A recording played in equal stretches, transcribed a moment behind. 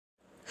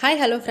Hi,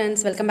 hello friends,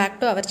 welcome back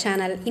to our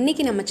channel.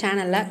 இன்னைக்கு நம்ம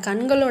சேனல்ல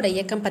கண்களோட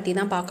இயக்கம் பத்தி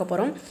தான் பார்க்க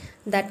போறோம்.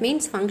 That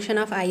means function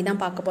of eye தான்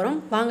பார்க்க போறோம்.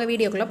 வாங்க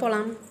வீடியோக்குள்ள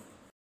போலாம்.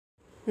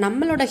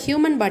 நம்மளோட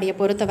ஹியூமன் பாடியை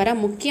பொறுத்தவரை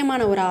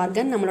முக்கியமான ஒரு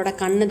ஆர்கன் நம்மளோட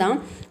கண்ணு தான்.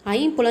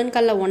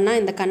 ஐம்புலன்கள்ல ஒண்ணா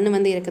இந்த கண்ணு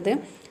வந்து இருக்குது.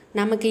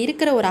 நமக்கு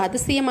இருக்கிற ஒரு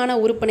அதிசயமான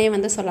உறுப்புனே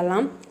வந்து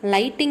சொல்லலாம்.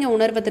 லைட்டிங்கை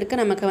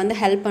உணர்வதற்கு நமக்கு வந்து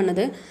ஹெல்ப்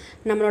பண்ணுது.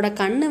 நம்மளோட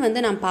கண்ணு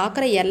வந்து நாம்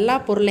பார்க்குற எல்லா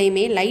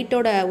பொருளையுமே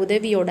லைட்டோட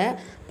உதவியோட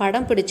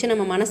படம் பிடிச்சு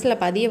நம்ம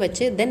மனசில் பதிய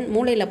வச்சு தென்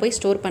மூளையில் போய்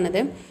ஸ்டோர்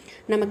பண்ணுது.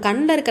 நம்ம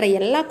கண்ணில் இருக்கிற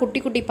எல்லா குட்டி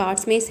குட்டி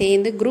பார்ட்ஸுமே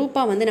சேர்ந்து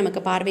குரூப்பாக வந்து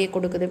நமக்கு பார்வையை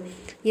கொடுக்குது.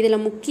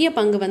 இதில் முக்கிய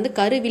பங்கு வந்து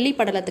கருவிழி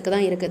படலத்துக்கு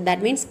தான் இருக்குது.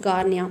 That means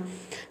cornea.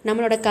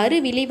 நம்மளோட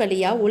கருவிழி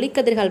வழியாக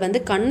ஒளிக்கதிர்கள்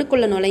வந்து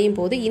கண்ணுக்குள்ளே நுழையும்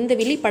போது இந்த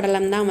விழி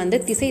படலம் தான் வந்து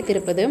திசை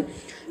திருப்புது.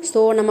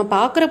 ஸோ நம்ம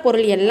பார்க்குற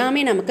பொருள்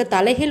எல்லாமே நமக்கு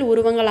தலைகீழ்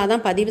உருவங்களாக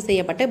தான் பதிவு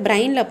செய்யப்பட்டு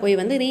பிரெயினில் போய்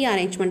வந்து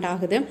ரீஅரேஞ்ச்மெண்ட்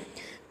ஆகுது.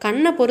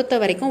 கண்ணை பொறுத்த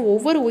வரைக்கும்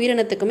ஒவ்வொரு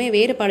உயிரினத்துக்குமே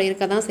வேறுபாடு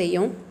இருக்க தான்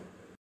செய்யும்.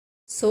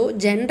 ஸோ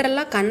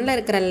ஜென்ரலாக கண்ணில்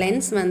இருக்கிற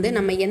லென்ஸ் வந்து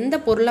நம்ம எந்த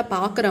பொருளை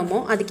பார்க்குறோமோ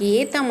அதுக்கு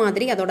ஏற்ற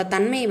மாதிரி அதோட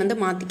தன்மையை வந்து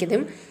மாற்றிக்குது.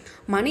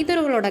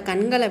 மனிதர்களோட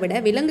கண்களை விட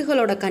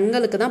விலங்குகளோட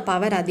கண்களுக்கு தான்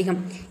பவர் அதிகம்.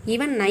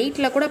 ஈவன்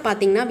நைட்டில் கூட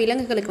பார்த்திங்கன்னா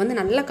விலங்குகளுக்கு வந்து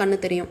நல்ல கண்ணு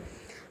தெரியும்.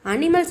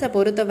 அனிமல்ஸை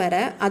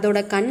பொறுத்தவரை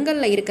அதோட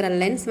கண்களில் இருக்கிற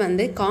லென்ஸ்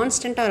வந்து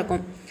கான்ஸ்டண்ட்டாக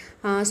இருக்கும்.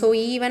 ஸோ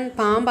ஈவன்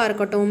பாம்பாக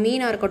இருக்கட்டும்,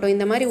 மீனாக இருக்கட்டும்,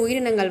 இந்த மாதிரி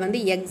உயிரினங்கள்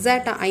வந்து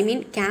எக்ஸாக்டாக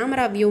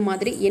கேமரா வியூ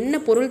மாதிரி என்ன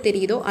பொருள்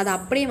தெரியுதோ அதை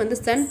அப்படியே வந்து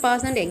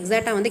 100%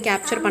 எக்ஸாக்டாக வந்து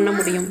கேப்சர் பண்ண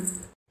முடியும்.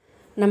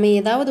 நம்ம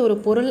ஏதாவது ஒரு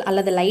பொருள்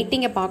அல்லது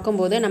லைட்டிங்கை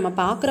பார்க்கும்போது நம்ம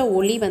பார்க்குற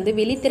ஒளி வந்து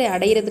விழித்திரை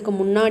அடைகிறதுக்கு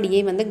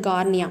முன்னாடியே வந்து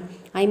கார்னியா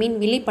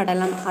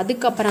விழிப்படலம்,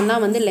 அதுக்கப்புறம்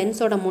தான் வந்து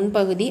லென்ஸோட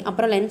முன்பகுதி,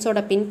 அப்புறம்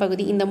லென்ஸோட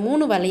பின்பகுதி, இந்த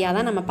 3 வழியாக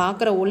தான் நம்ம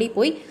பார்க்குற ஒளி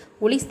போய்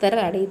ஒளி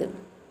ஸ்தரர் அடையுது.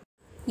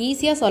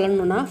 ஈஸியாக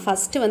சொல்லணும்னா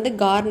ஃபஸ்ட்டு வந்து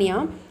கார்னியா,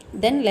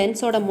 தென்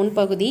லென்ஸோட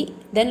முன்பகுதி,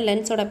 தென்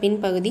லென்ஸோட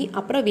பின்பகுதி,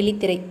 அப்புறம்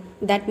விழித்திரை.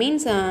 That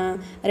means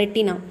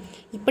retina.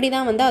 இப்படி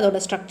தான் வந்து அதோட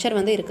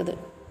ஸ்ட்ரக்சர் வந்து இருக்குது.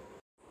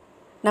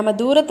 நம்ம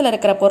தூரத்தில்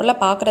இருக்கிற பொருளை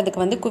பார்க்குறதுக்கு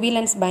வந்து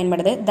குவிலென்ஸ்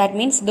பயன்படுது. தட்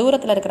மீன்ஸ்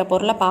தூரத்தில் இருக்கிற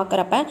பொருளை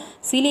பார்க்குறப்ப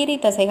சிலிரி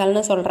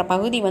தசைகள்னு சொல்கிற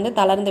பகுதி வந்து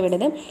தளர்ந்து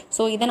விடுது.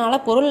 ஸோ இதனால்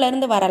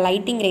பொருள்லேருந்து வர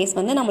லைட்டிங் ரேஸ்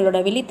வந்து நம்மளோட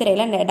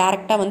விழித்திரையில்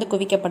டேரெக்டாக வந்து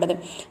குவிக்கப்படுது.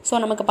 ஸோ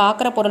நமக்கு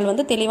பார்க்குற பொருள்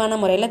வந்து தெளிவான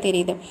முறையில்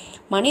தெரியுது.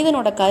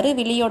 மனிதனோட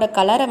விழியோட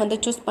கலரை வந்து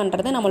சூஸ்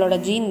பண்ணுறது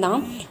நம்மளோட ஜீன் தான்.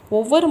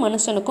 ஒவ்வொரு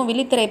மனுஷனுக்கும்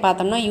விழித்திரை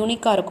பார்த்தோம்னா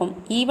யூனிக்காக இருக்கும்.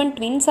 ஈவன்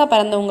ட்வின்ஸாக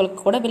பிறந்தவங்களுக்கு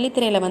கூட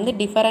விழித்திரையில் வந்து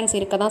டிஃபரன்ஸ்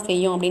இருக்க தான்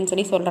செய்யும் அப்படின்னு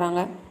சொல்லி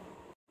சொல்கிறாங்க.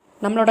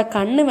 நம்மளோட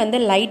கண்ணு வந்து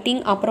லைட்டிங்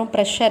அப்புறம்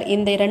ப்ரெஷர்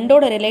இந்த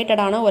ரெண்டோட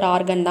ரிலேட்டடான ஒரு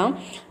ஆர்கன் தான்.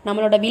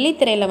 நம்மளோட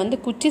விழித்திரையில் வந்து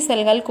குச்சி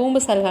செல்கள், கூம்பு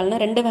செல்கள்னு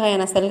 2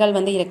 வகையான செல்கள்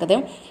வந்து இருக்குது.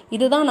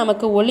 இதுதான்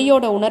நமக்கு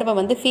ஒளியோட உணர்வை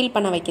வந்து ஃபீல்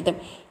பண்ண வைக்குது.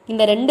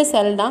 இந்த 2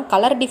 செல் தான்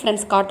கலர்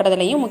டிஃப்ரென்ஸ்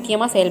காட்டுறதுலையும்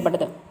முக்கியமாக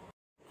செயல்படுது.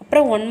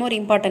 அப்புறம் ஒன் மோர்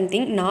இம்பார்ட்டன்ட்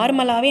திங்,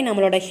 நார்மலாகவே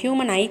நம்மளோட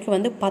ஹியூமன் ஐக்கு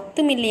வந்து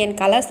 10 மில்லியன்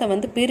கலர்ஸை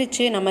வந்து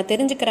பிரித்து நம்ம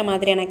தெரிஞ்சுக்கிற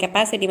மாதிரியான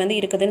கெப்பாசிட்டி வந்து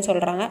இருக்குதுன்னு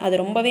சொல்கிறாங்க. அது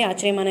ரொம்பவே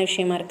ஆச்சரியமான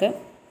விஷயமா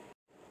இருக்குது.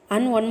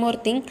 And one more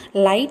thing,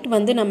 light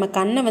வந்து நம்ம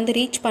கண்ணை வந்து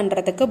ரீச்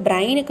பண்ணுறதுக்கு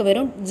பிரெயினுக்கு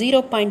வெறும்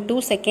 0.2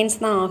 செகண்ட்ஸ்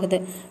தான் ஆகுது.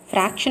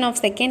 ஃப்ராக்ஷன்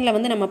ஆஃப் செகண்டில்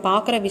வந்து நம்ம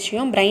பார்க்குற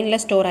விஷயம்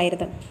பிரெயினில் ஸ்டோர்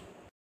ஆயிடுது.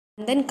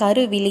 அண்ட் தென்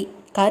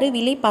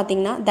கருவிழி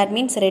பார்த்திங்கன்னா தட்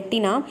மீன்ஸ்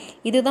ரெட்டினா.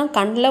 இதுதான்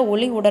கண்ணில்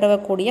ஒளி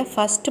உணரக்கூடிய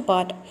ஃபஸ்ட்டு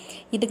பார்ட்.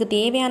 இதுக்கு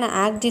தேவையான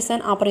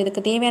ஆக்சிஜன் அப்புறம்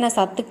இதுக்கு தேவையான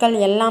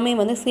சத்துக்கள் எல்லாமே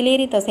வந்து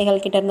சிலேரி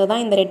தசைகள் கிட்டேருந்து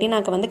தான் இந்த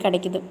ரெட்டினாக்கு வந்து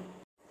கிடைக்குது.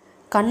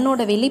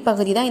 கண்ணோட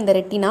வெளிப்பகுதி தான் இந்த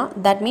ரெட்டினா.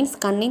 தட் மீன்ஸ்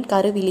கண்ணின்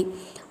கருவிழி.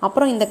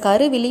 அப்புறம் இந்த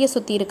கருவிழியை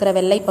சுற்றி இருக்கிற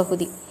வெள்ளை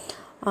பகுதி.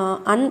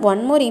 And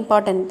one more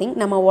important thing,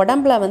 நம்ம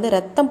உடம்புல வந்து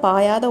ரத்தம்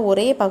பாயாத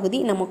ஒரே பகுதி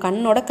நம்ம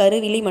கண்ணோட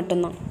கருவிழி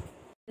மட்டும்தான்.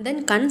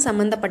 தென் கண்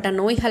சம்மந்தப்பட்ட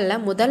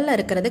நோய்களில் முதல்ல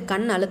இருக்கிறது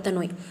கண் அழுத்த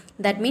நோய்.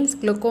 That means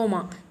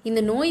glaucoma.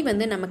 இந்த நோய்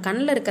வந்து நம்ம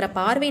கண்ணில் இருக்கிற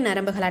பார்வை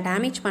நரம்புகளை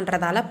டேமேஜ்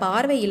பண்ணுறதால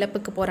பார்வை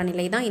இழப்புக்கு போகிற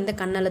நிலை தான் இந்த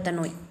கண் அழுத்த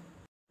நோய்.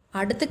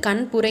 அடுத்து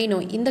கண்புரை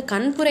நோய். இந்த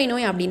கண்புரை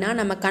நோய் அப்படின்னா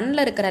நம்ம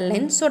கண்ணில் இருக்கிற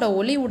லென்ஸோட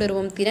ஒளி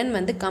ஊடுருவும் திறன்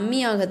வந்து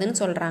கம்மியாகுதுன்னு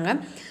சொல்கிறாங்க.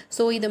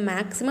 ஸோ இது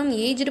மேக்ஸிமம்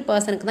ஏஜ்டு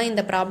பர்சனுக்கு தான்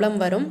இந்த ப்ராப்ளம்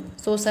வரும்.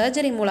 ஸோ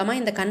சர்ஜரி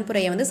மூலமாக இந்த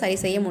கண்புரையை வந்து சரி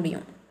செய்ய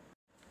முடியும்.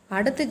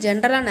 அடுத்து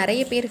ஜென்ரலாக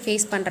நிறைய பேர்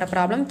ஃபேஸ் பண்ணுற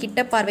ப்ராப்ளம்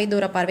கிட்ட பார்வை,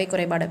 தூர பார்வை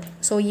குறைபாடு.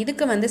 ஸோ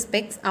இதுக்கு வந்து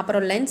ஸ்பெக்ஸ்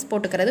அப்புறம் லென்ஸ்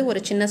போட்டுக்கிறது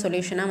ஒரு சின்ன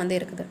சொல்யூஷனாக வந்து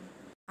இருக்குது.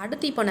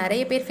 அடுத்து இப்போ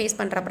நிறைய பேர் ஃபேஸ்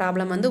பண்ணுற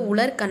ப்ராப்ளம் வந்து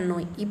உலர்கண்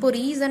நோய். இப்போது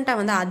ரீசெண்டாக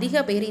வந்து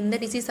அதிக பேர் இந்த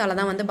டிசீஸால்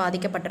தான் வந்து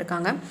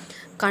பாதிக்கப்பட்டிருக்காங்க.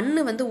 கண்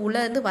வந்து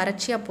உலர்ந்து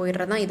வறட்சியாக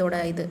போயிடுறது தான் இதோட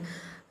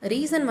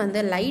ரீசன் வந்து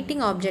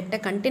லைட்டிங் ஆப்ஜெக்டை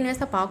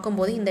கண்டினியூஸாக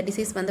பார்க்கும்போது இந்த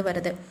டிசீஸ் வந்து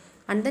வருது.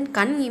 அண்ட் தென்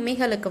கண்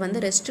இமைகளுக்கு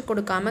வந்து ரெஸ்ட்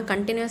கொடுக்காமல்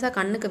கண்டினியூஸாக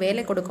கண்ணுக்கு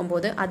வேலை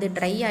கொடுக்கும்போது அது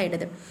ட்ரை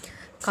ஆகிடுது.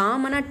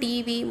 காமனாக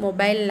டிவி,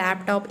 மொபைல்,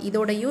 லேப்டாப்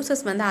இதோட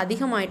யூசஸ் வந்து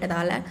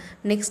அதிகமாகிட்டதால்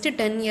நெக்ஸ்ட்டு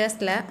 10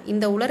 இயர்ஸில்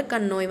இந்த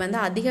உலர்கண் நோய் வந்து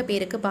அதிக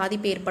பேருக்கு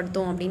பாதிப்பு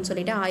ஏற்படுத்தும் அப்படின்னு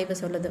சொல்லிட்டு ஆய்வு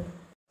சொல்லுது.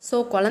 ஸோ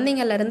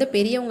குழந்தைங்கள்லேருந்து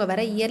பெரியவங்க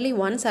வர இயர்லி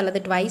ஒன்ஸ் அல்லது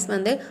ட்வைஸ்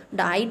வந்து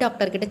ஐ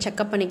டாக்டர்கிட்ட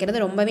செக்அப் பண்ணிக்கிறது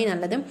ரொம்பவே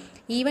நல்லது.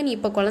 ஈவன்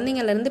இப்போ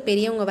குழந்தைங்கள்லேருந்து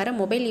பெரியவங்க வர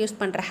மொபைல் யூஸ்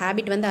பண்ணுற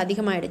ஹேபிட் வந்து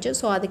அதிகமாகிடுச்சு.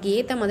 ஸோ அதுக்கு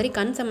ஏற்ற மாதிரி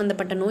கண்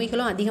சம்மந்தப்பட்ட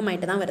நோய்களும்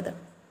அதிகமாகிட்டு தான் வருது.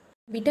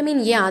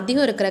 விட்டமின் ஏ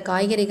அதிகம் இருக்கிற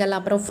காய்கறிகள்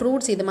அப்புறம்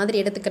ஃப்ரூட்ஸ் இது மாதிரி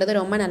எடுத்துக்கிறது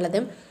ரொம்ப நல்லது.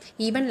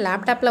 ஈவன்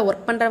லேப்டாப்பில்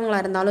ஒர்க் பண்ணுறவங்களா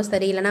இருந்தாலும்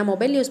சரி, இல்லைனா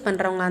மொபைல் யூஸ்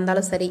பண்ணுறவங்களா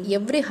இருந்தாலும் சரி,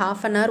 எவ்ரி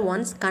 ½ an hour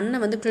ஒன்ஸ் கண்ணை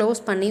வந்து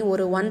க்ளோஸ் பண்ணி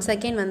ஒரு 1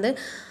 செகண்ட் வந்து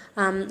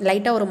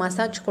லைட்டாக ஒரு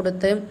மசாஜ்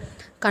கொடுத்து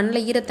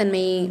கண்ணில்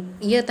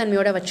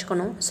ஈரத்தன்மையோடு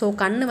வச்சுக்கணும். ஸோ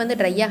கண் வந்து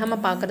ட்ரை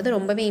ஆகாமல் பார்க்குறது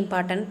ரொம்பவே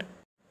இம்பார்ட்டண்ட்.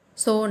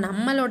 ஸோ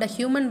நம்மளோட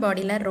ஹியூமன்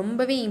பாடியில்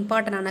ரொம்பவே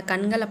இம்பார்ட்டண்டான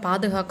கண்களை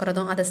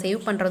பாதுகாக்கிறதும் அதை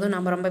சேவ் பண்ணுறதும்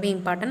நம்ம ரொம்பவே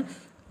இம்பார்ட்டன்ட்.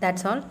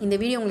 That's all. இந்த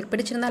வீடியோ உங்களுக்கு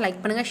பிடிச்சிருந்தா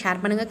லைக் பண்ணுங்கள்,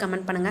 ஷேர் பண்ணுங்கள்,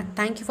 கமெண்ட் பண்ணுங்கள்.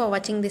 தேங்க்யூ ஃபார்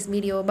வாட்சிங் திஸ்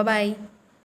வீடியோ. பபாய்.